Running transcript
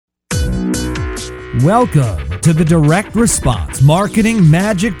Welcome to the Direct Response Marketing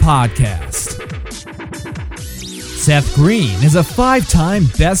Magic Podcast. Seth Green is a 5-time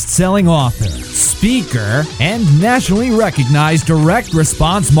best-selling author, speaker, and nationally recognized direct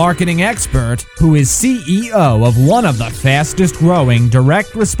response marketing expert who is CEO of one of the fastest-growing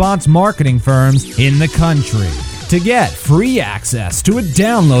direct response marketing firms in the country. To get free access to a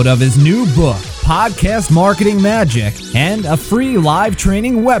download of his new book, Podcast Marketing Magic, and a free live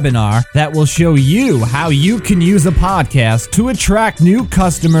training webinar that will show you how you can use a podcast to attract new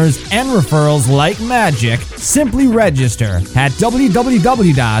customers and referrals like magic, simply register at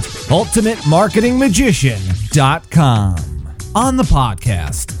www.ultimatemarketingmagician.com. On the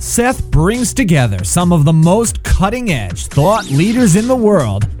podcast, Seth brings together some of the most cutting-edge thought leaders in the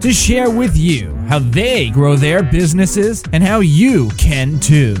world to share with you how they grow their businesses and how you can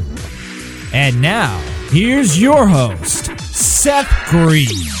too. And now, here's your host, Seth Green.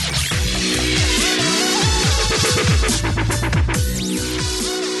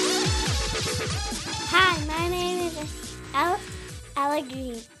 Hi, my name is Alec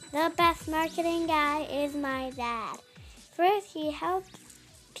Green. The best marketing guy is my dad. First, he helps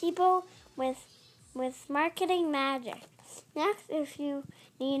people with marketing magic. Next, if you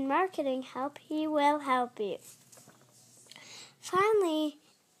need marketing help, he will help you. Finally,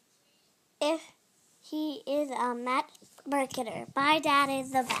 if he is a marketer, my dad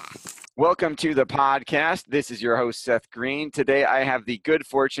is the best. Welcome to the podcast. This is your host, Seth Green. Today, I have the good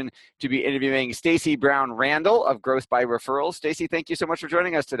fortune to be interviewing Stacy Brown Randall of Growth by Referrals. Stacy, thank you so much for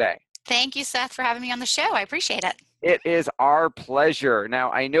joining us today. Thank you, Seth, for having me on the show. I appreciate it. It is our pleasure.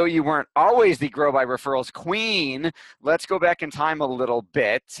 Now, I know you weren't always the Grow by Referrals queen. Let's go back in time a little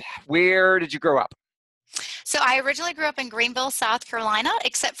bit. Where did you grow up? So I originally grew up in Greenville, South Carolina,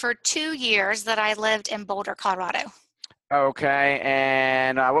 except for 2 years that I lived in Boulder, Colorado. Okay,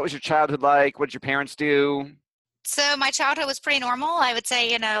 and what was your childhood like? What did your parents do? So my childhood was pretty normal. I would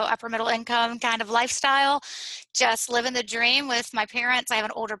say, upper middle income kind of lifestyle, just living the dream with my parents. I have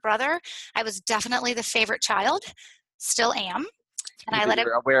an older brother. I was definitely the favorite child, still am. And I let him.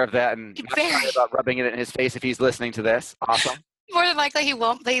 You're aware of that and not sorry about rubbing it in his face if he's listening to this. Awesome. More than likely he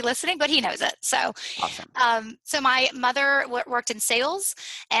won't be listening, but he knows it. So, awesome. So my mother worked in sales,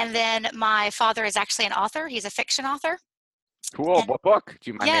 and then my father is actually an author. He's a fiction author. Cool. And what book?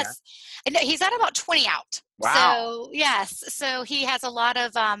 Do you mind? Yes. And he's at about 20 out. Wow. So, yes. So he has a lot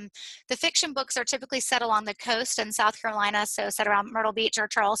of, the fiction books are typically set along the coast in South Carolina, so set around Myrtle Beach or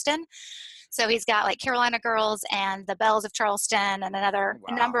Charleston. So he's got like Carolina Girls and The Bells of Charleston and a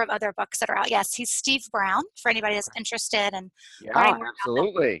number of other books that are out. Yes, he's Steve Brown for anybody that's interested in learning more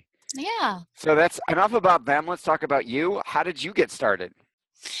absolutely. about them. Yeah. So that's enough about them. Let's talk about you. How did you get started?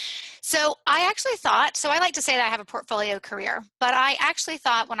 So I actually thought, I like to say that I have a portfolio career, but I actually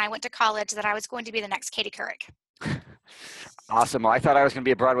thought when I went to college that I was going to be the next Katie Couric. Awesome. Well, I thought I was going to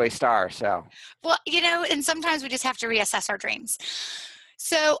be a Broadway star, so. Well, and sometimes we just have to reassess our dreams.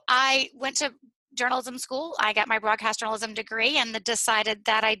 So I went to journalism school. I got my broadcast journalism degree and decided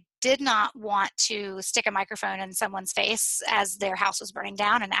that I did not want to stick a microphone in someone's face as their house was burning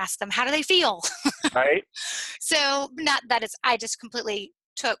down and ask them, how do they feel? Right. So I just completely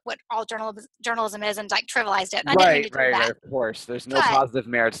took what all journalism is and like trivialized it. Right, of course. There's no positive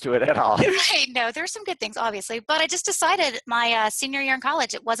merits to it at all. Right, no, there's some good things, obviously. But I just decided my senior year in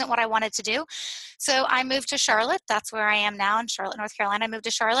college, it wasn't what I wanted to do. So I moved to Charlotte. That's where I am now in Charlotte, North Carolina. I moved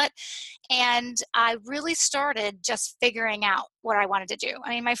to Charlotte. And I really started just figuring out what I wanted to do. I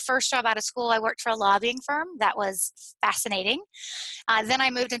mean, my first job out of school, I worked for a lobbying firm. That was fascinating. Then I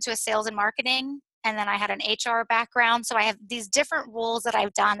moved into a sales and marketing. And then I had an HR background. So I have these different roles that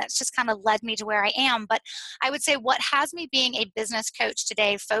I've done that's just kind of led me to where I am. But I would say what has me being a business coach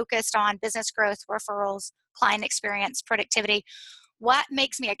today, focused on business growth, referrals, client experience, productivity, what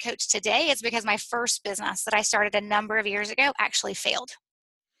makes me a coach today is because my first business that I started a number of years ago actually failed.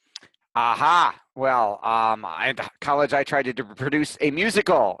 Aha. Well, in college, I tried to produce a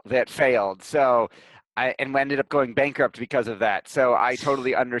musical that failed. So and ended up going bankrupt because of that. So I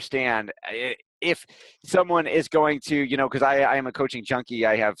totally understand. If someone is going to, because I am a coaching junkie,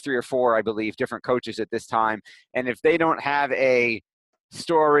 I have 3 or 4, I believe, different coaches at this time. And if they don't have a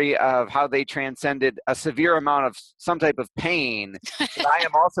story of how they transcended a severe amount of some type of pain that I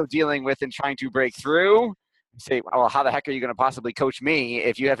am also dealing with and trying to break through, say, well, how the heck are you going to possibly coach me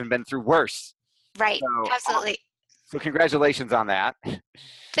if you haven't been through worse? Right. So, absolutely. So congratulations on that.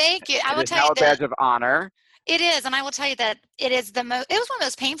 Thank you. I will tell you you a badge of honor. It is, and I will tell you that it is it was one of the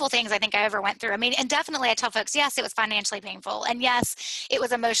most painful things I think I ever went through. I mean, and definitely I tell folks, yes, it was financially painful, and yes, it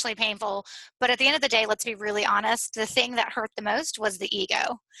was emotionally painful, but at the end of the day, let's be really honest, the thing that hurt the most was the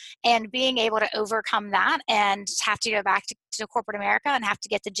ego. And being able to overcome that and have to go back to corporate America and have to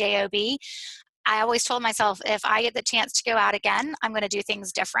get the job, I always told myself, if I get the chance to go out again, I'm going to do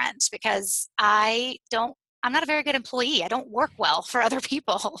things different, because I'm not a very good employee. I don't work well for other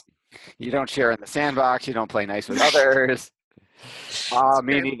people. You don't share in the sandbox. You don't play nice with others.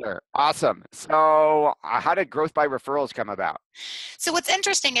 Me neither. Awesome. So how did growth by referrals come about? So what's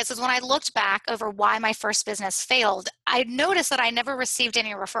interesting is when I looked back over why my first business failed, I noticed that I never received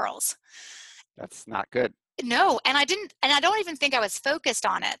any referrals. That's not good. No, and I don't even think I was focused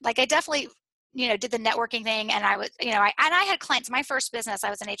on it. Like, I definitely, did the networking thing, and I was, I had clients. My first business, I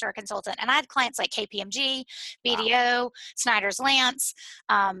was an HR consultant, and I had clients like KPMG, BDO, wow, Snyder's Lance,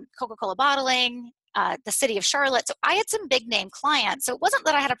 Coca-Cola Bottling, the city of Charlotte. So I had some big name clients. So it wasn't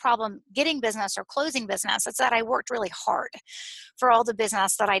that I had a problem getting business or closing business. It's that I worked really hard for all the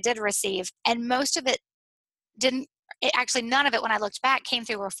business that I did receive. And most of it actually none of it, when I looked back, came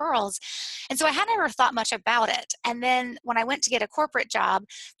through referrals. And so I had never thought much about it. And then when I went to get a corporate job,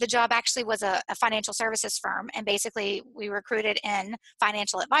 the job actually was a financial services firm. And basically we recruited in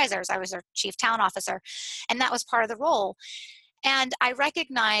financial advisors. I was their chief talent officer, and that was part of the role. And I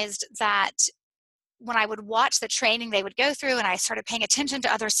recognized that when I would watch the training they would go through, and I started paying attention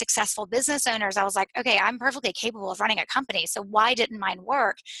to other successful business owners, I was like, okay, I'm perfectly capable of running a company. So why didn't mine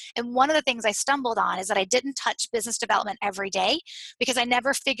work? And one of the things I stumbled on is that I didn't touch business development every day, because I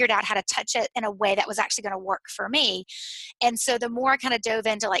never figured out how to touch it in a way that was actually going to work for me. And so the more I kind of dove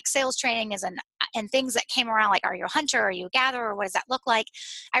into like sales training and things that came around, like, are you a hunter? Are you a gatherer? What does that look like?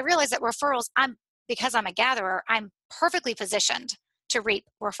 I realized that referrals, because I'm a gatherer, I'm perfectly positioned to reap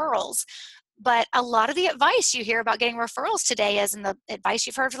referrals. But a lot of the advice you hear about getting referrals today and the advice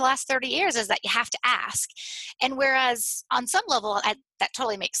you've heard for the last 30 years is that you have to ask. And whereas on some level, that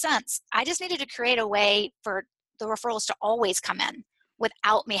totally makes sense, I just needed to create a way for the referrals to always come in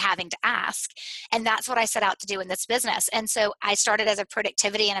without me having to ask. And that's what I set out to do in this business. And so I started as a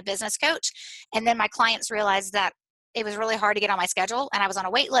productivity and a business coach. And then my clients realized that it was really hard to get on my schedule, and I was on a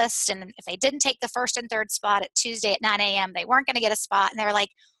wait list. And if they didn't take the first and third spot at Tuesday at 9 a.m., they weren't going to get a spot. And they were like,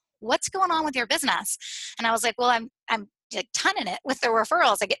 what's going on with your business? And I was like, well, I'm like tonning it with the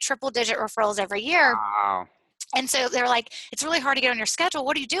referrals. I get triple digit referrals every year. Wow. And so they're like, it's really hard to get on your schedule.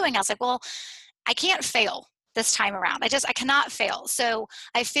 What are you doing? I was like, well, I can't fail this time around. I cannot fail. So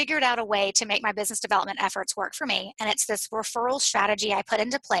I figured out a way to make my business development efforts work for me. And it's this referral strategy I put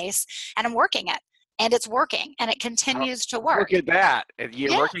into place, and I'm working it. And it's working, and it continues to work. Look at that.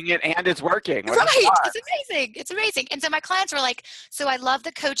 You're working it, and it's working. Right. It's amazing. It's amazing. And so my clients were like, so I love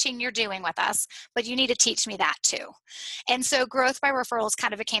the coaching you're doing with us, but you need to teach me that too. And so Growth by Referrals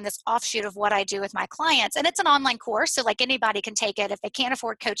kind of became this offshoot of what I do with my clients. And it's an online course, so like anybody can take it if they can't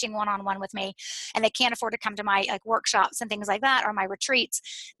afford coaching one-on-one with me, and they can't afford to come to my like workshops and things like that, or my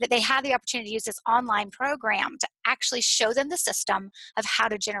retreats, that they have the opportunity to use this online program to actually show them the system of how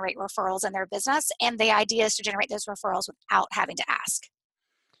to generate referrals in their business, and the idea is to generate those referrals without having to ask.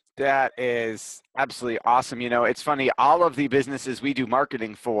 That is absolutely awesome. It's funny, all of the businesses we do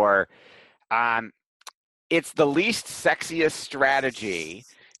marketing for, it's the least sexiest strategy,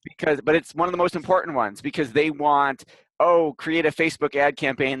 but it's one of the most important ones, because they want, create a Facebook ad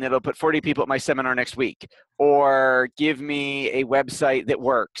campaign that'll put 40 people at my seminar next week, or give me a website that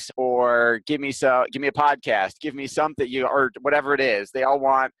works, or give me a podcast, give me something, or whatever it is. They all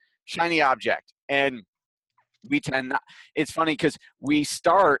want shiny object. And we tend not, it's funny because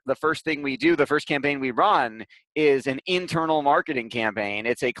the first thing we do, the first campaign we run is an internal marketing campaign.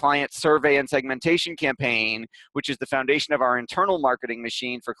 It's a client survey and segmentation campaign, which is the foundation of our internal marketing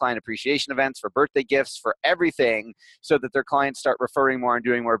machine for client appreciation events, for birthday gifts, for everything, so that their clients start referring more and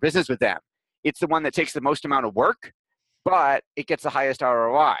doing more business with them. It's the one that takes the most amount of work, but it gets the highest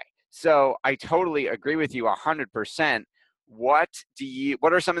ROI. So I totally agree with you 100%. What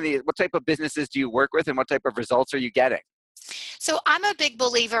type of businesses do you work with, and what type of results are you getting? So I'm a big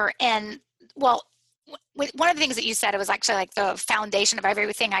believer in, one of the things that you said, it was actually like the foundation of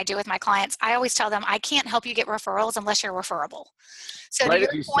everything I do with my clients. I always tell them, I can't help you get referrals unless you're referable. So right,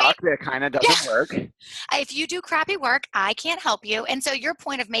 if you suck, that kind of doesn't work. If you do crappy work, I can't help you. And so your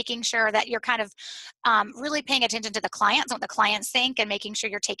point of making sure that you're kind of really paying attention to the clients, what the clients think, and making sure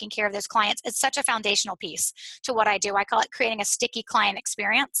you're taking care of those clients is such a foundational piece to what I do. I call it creating a sticky client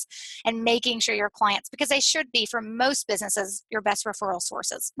experience, and making sure your clients, because they should be, for most businesses, your best referral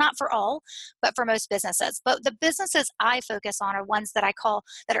sources. Not for all, but for most businesses. businesses. But the businesses I focus on are ones that I call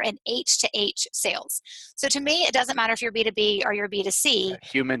that are in H to H sales. So to me, it doesn't matter if you're B2B or you're B2C.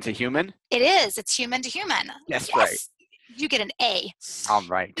 Human to human? It is. It's human to human. Yes, right. You get an A. All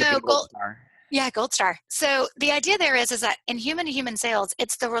right. Good So thing Gold Star. Yeah, Gold Star. So the idea there is that in human-to-human sales,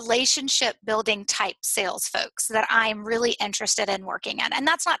 it's the relationship building type sales folks that I'm really interested in working in. And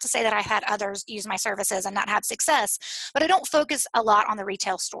that's not to say that I've had others use my services and not have success, but I don't focus a lot on the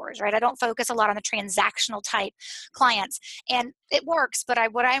retail stores, right? I don't focus a lot on the transactional type clients. And it works, but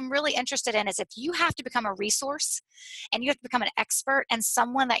what I'm really interested in is if you have to become a resource and you have to become an expert and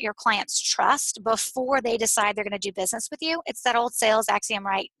someone that your clients trust before they decide they're going to do business with you, it's that old sales axiom,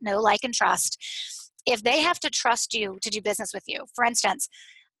 right? Know, like, and trust. If they have to trust you to do business with you, for instance,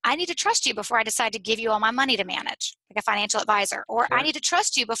 I need to trust you before I decide to give you all my money to manage, like a financial advisor. Or Sure. I need to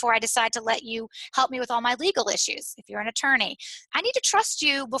trust you before I decide to let you help me with all my legal issues, if you're an attorney. I need to trust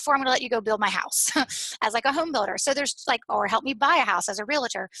you before I'm going to let you go build my house as like a home builder. So there's like, or help me buy a house as a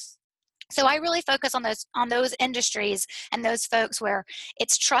realtor. So I really focus on those industries and those folks where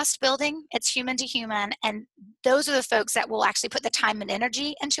it's trust building, it's human to human, and those are the folks that will actually put the time and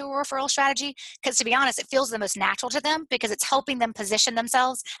energy into a referral strategy because, to be honest, it feels the most natural to them because it's helping them position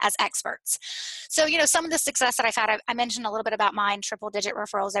themselves as experts. So, some of the success that I've had, I mentioned a little bit about mine, triple-digit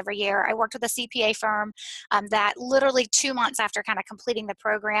referrals every year. I worked with a CPA firm that literally 2 months after kind of completing the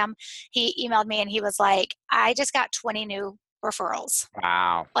program, he emailed me and he was like, I just got 20 new referrals.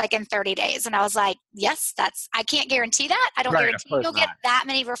 Wow. Like in 30 days. And I was like, yes, I can't guarantee that. I don't guarantee you'll get that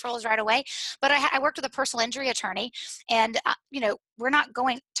many referrals right away. But I worked with a personal injury attorney and, we're not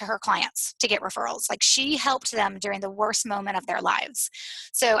going to her clients to get referrals. Like she helped them during the worst moment of their lives.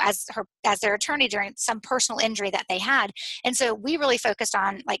 So as their attorney during some personal injury that they had. And so we really focused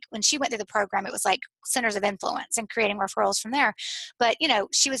on, like, when she went through the program, it was like centers of influence and creating referrals from there. But,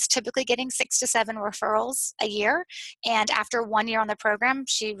 she was typically getting 6 to 7 referrals a year. And after 1 year on the program,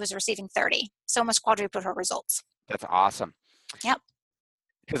 she was receiving 30. So almost quadrupled her results. That's awesome. Yep.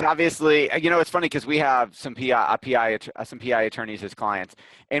 Because obviously, it's funny because we have some PI attorneys as clients,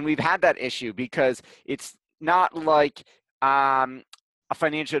 and we've had that issue because it's not like a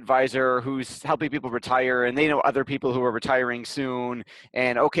financial advisor who's helping people retire and they know other people who are retiring soon.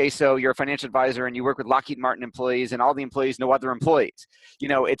 And okay, so you're a financial advisor and you work with Lockheed Martin employees and all the employees know other employees.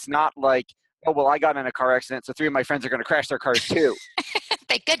 It's not like, oh, well, I got in a car accident, so 3 of my friends are going to crash their cars too.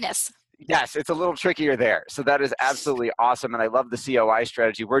 Thank goodness. Yes, it's a little trickier there. So that is absolutely awesome. And I love the COI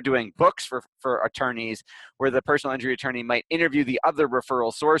strategy. We're doing books for attorneys where the personal injury attorney might interview the other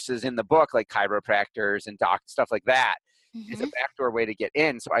referral sources in the book, like chiropractors and stuff like that. Mm-hmm. It's a backdoor way to get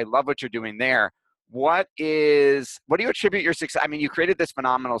in. So I love what you're doing there. What do you attribute your success? I mean, you created this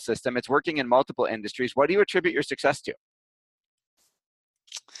phenomenal system. It's working in multiple industries. What do you attribute your success to?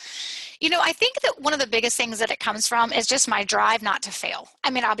 I think that one of the biggest things that it comes from is just my drive not to fail.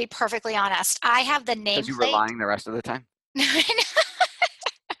 I mean, I'll be perfectly honest. I have the nameplate. Because you were lying the rest of the time?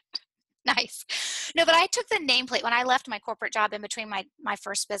 Nice. No, but I took the nameplate when I left my corporate job in between my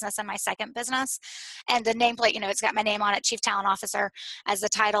first business and my second business. And the nameplate, it's got my name on it, Chief Talent Officer as the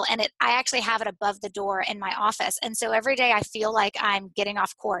title. And I actually have it above the door in my office. And so every day I feel like I'm getting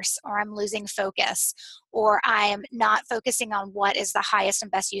off course or I'm losing focus or I'm not focusing on what is the highest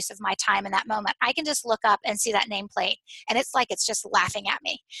and best use of my time in that moment. I can just look up and see that nameplate and it's like it's just laughing at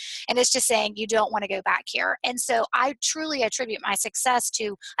me. And it's just saying, you don't want to go back here. And so I truly attribute my success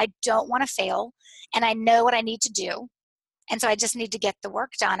to I don't want to fail and I know what I need to do. And so I just need to get the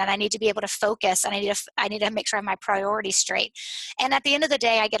work done and I need to be able to focus and I need to make sure I have my priorities straight. And at the end of the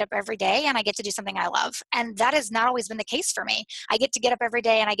day, I get up every day and I get to do something I love. And that has not always been the case for me. I get to get up every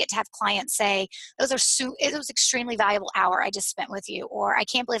day and I get to have clients say, it was extremely valuable hour I just spent with you. Or I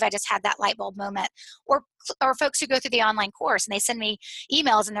can't believe I just had that light bulb moment. Or folks who go through the online course and they send me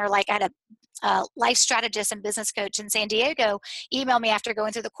emails and they're like, I had a life strategist and business coach in San Diego email me after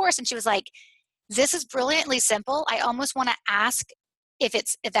going through the course. And she was like, this is brilliantly simple. I almost want to ask if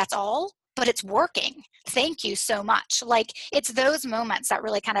that's all, but it's working. Thank you so much. Like it's those moments that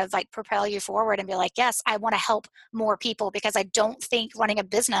really kind of like propel you forward and be like, yes, I want to help more people because I don't think running a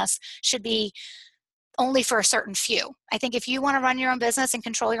business should be only for a certain few. I think if you want to run your own business and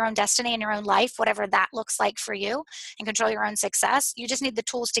control your own destiny and your own life, whatever that looks like for you, and control your own success, you just need the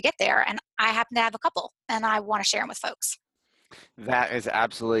tools to get there. And I happen to have a couple and I want to share them with folks. That is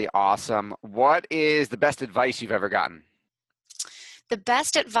absolutely awesome. What is the best advice you've ever gotten? The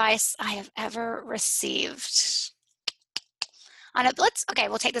best advice I have ever received.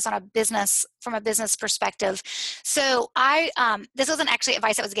 We'll take this from a business perspective. So this wasn't actually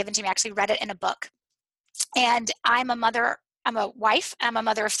advice that was given to me. I actually read it in a book. And I'm a wife. I'm a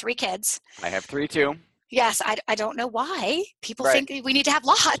mother of 3 kids. I have 3 too. Yes, I don't know why people Right. think we need to have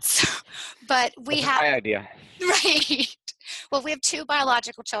lots, but we That's have, my idea. right. Well, we have two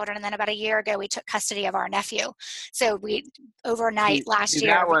biological children, and then about a year ago, we took custody of our nephew. So we, overnight See, last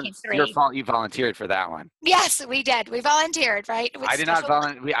year, that became one's your three. fault. You volunteered for that one. Yes, we did. We volunteered, right? With I did not special,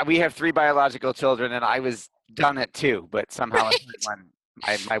 volunteer. We have three biological children, and I was done at two, but somehow a third right? one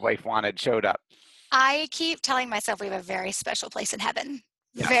my wife wanted showed up. I keep telling myself we have a very special place in heaven.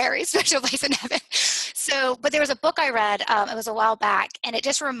 Yes. Very special place in heaven. So, but there was a book I read, it was a while back, and it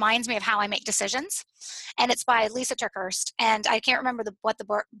just reminds me of how I make decisions. And it's by Lisa Turkhurst. And I can't remember what the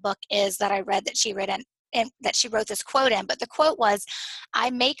book is that I read that she read in, and that she wrote this quote in, but the quote was, I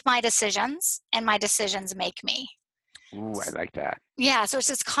make my decisions and my decisions make me. Ooh, I like that. Yeah, so it's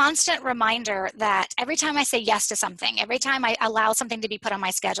this constant reminder that every time I say yes to something, every time I allow something to be put on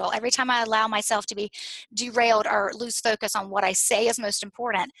my schedule, every time I allow myself to be derailed or lose focus on what I say is most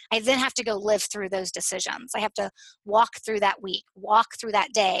important, I then have to go live through those decisions. I have to walk through that week, walk through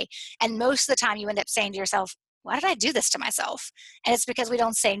that day. And most of the time you end up saying to yourself, why did I do this to myself? And it's because we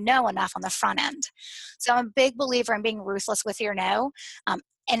don't say no enough on the front end. So I'm a big believer in being ruthless with your no.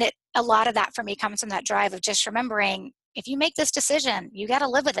 And a lot of that for me comes from that drive of just remembering, if you make this decision, you got to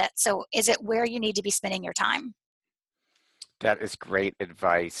live with it. So is it where you need to be spending your time? That is great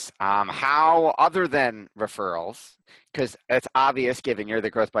advice. How, other than referrals, because it's obvious given you're the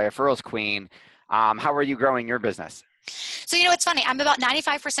growth by referrals queen, how are you growing your business? So, it's funny. I'm about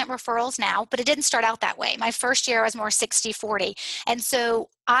 95% referrals now, but it didn't start out that way. My first year I was more 60-40. And so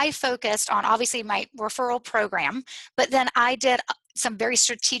I focused on obviously my referral program, but then I did some very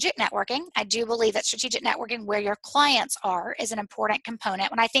strategic networking. I do believe that strategic networking where your clients are is an important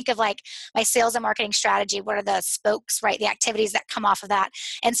component. When I think of like my sales and marketing strategy, what are the spokes, right? The activities that come off of that.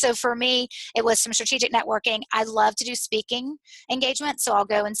 And so for me, it was some strategic networking. I love to do speaking engagements. So I'll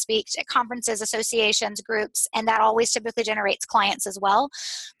go and speak at conferences, associations, groups, and that always typically generates clients as well.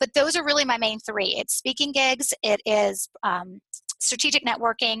 But those are really my main three. It's speaking gigs, it is strategic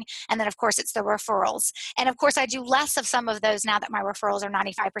networking, and then of course it's the referrals. And of course I do less of some of those now that my referrals are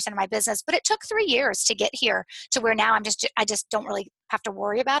 95% of my business, but it took 3 years to get here to where now I just don't really have to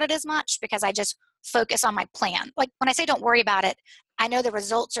worry about it as much because I just focus on my plan. Like when I say don't worry about it, I know the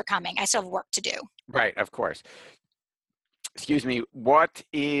results are coming. I still have work to do. Right, of course. Excuse me, what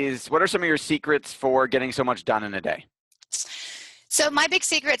are some of your secrets for getting so much done in a day? So my big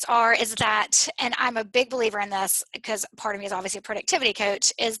secrets is that, and I'm a big believer in this because part of me is obviously a productivity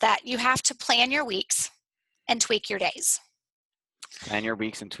coach, is that you have to plan your weeks and tweak your days. Plan your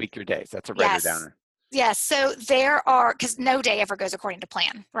weeks and tweak your days. That's a writer Yes. downer. Yes. So there are, because no day ever goes according to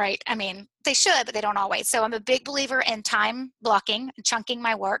plan, right? I mean, they should, but they don't always. So I'm a big believer in time blocking, chunking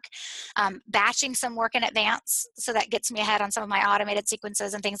my work, batching some work in advance. So that gets me ahead on some of my automated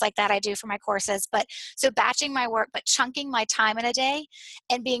sequences and things like that I do for my courses. But so batching my work, but chunking my time in a day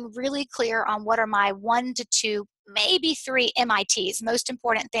and being really clear on what are my 1 to 2, maybe 3 MITs, most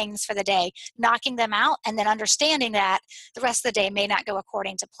important things for the day, knocking them out and then understanding that the rest of the day may not go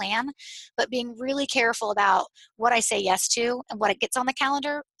according to plan, but being really careful about what I say yes to and what it gets on the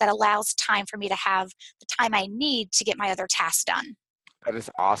calendar that allows time for me to have the time I need to get my other tasks done. That is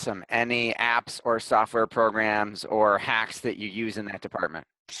awesome. Any apps or software programs or hacks that you use in that department?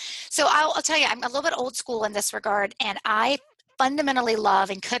 So I'll tell you, I'm a little bit old school in this regard, and I fundamentally love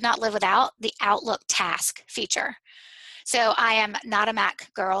and could not live without the Outlook task feature. So I am not a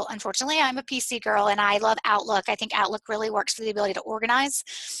Mac girl. Unfortunately, I'm a PC girl, and I love Outlook. I think Outlook really works for the ability to organize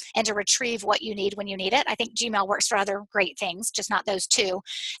and to retrieve what you need when you need it. I think Gmail works for other great things, just not those two.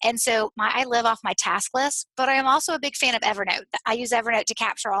 And so I live off my task list, but I am also a big fan of Evernote. I use Evernote to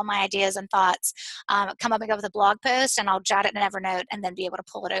capture all my ideas and thoughts, come up and go with a blog post, and I'll jot it in Evernote and then be able to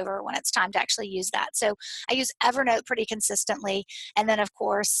pull it over when it's time to actually use that. So I use Evernote pretty consistently. And then, of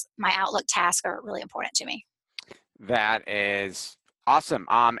course, my Outlook tasks are really important to me. That is awesome.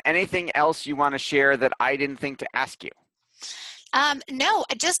 Anything else you want to share that I didn't think to ask you? No,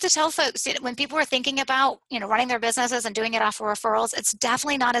 just to tell folks, when people are thinking about, running their businesses and doing it off of referrals, it's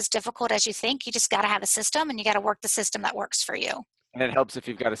definitely not as difficult as you think. You just got to have a system and you got to work the system that works for you. And it helps if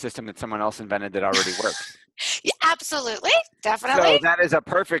you've got a system that someone else invented that already works. Yeah, absolutely. Definitely. So that is a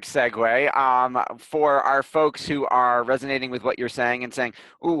perfect segue for our folks who are resonating with what you're saying and saying,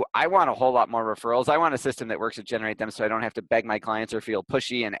 ooh, I want a whole lot more referrals. I want a system that works to generate them so I don't have to beg my clients or feel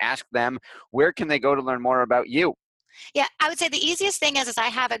pushy and ask them, where can they go to learn more about you? Yeah, I would say the easiest thing is I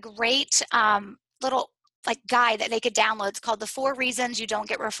have a great little guide that they could download. It's called The 4 Reasons You Don't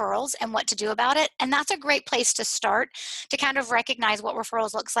Get Referrals and What to Do About It. And that's a great place to start to kind of recognize what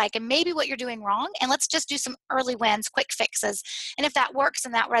referrals looks like and maybe what you're doing wrong. And let's just do some early wins, quick fixes. And if that works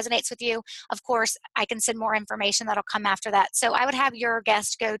and that resonates with you, of course, I can send more information that'll come after that. So I would have your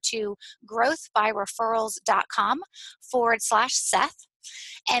guest go to growthbyreferrals.com/Seth.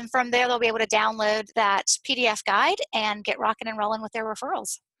 And from there, they'll be able to download that PDF guide and get rocking and rolling with their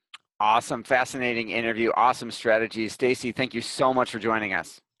referrals. Awesome, fascinating interview, awesome strategies. Stacy, thank you so much for joining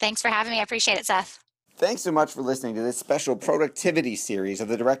us. Thanks for having me. I appreciate it, Seth. Thanks so much for listening to this special productivity series of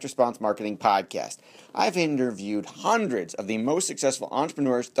the Direct Response Marketing Podcast. I've interviewed hundreds of the most successful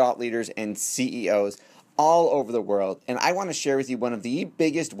entrepreneurs, thought leaders, and CEOs all over the world, and I want to share with you one of the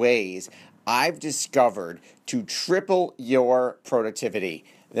biggest ways I've discovered to triple your productivity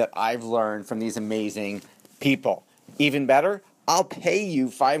that I've learned from these amazing people. Even better, I'll pay you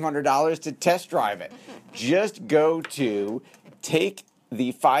 $500 to test drive it. Just go to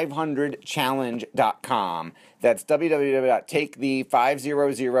takethe500challenge.com. That's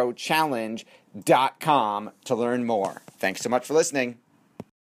www.takethe500challenge.com to learn more. Thanks so much for listening.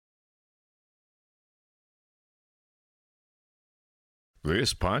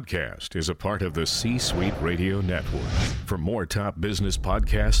 This podcast is a part of the C-Suite Radio Network. For more top business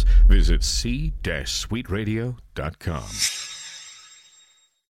podcasts, visit c-suiteradio.com.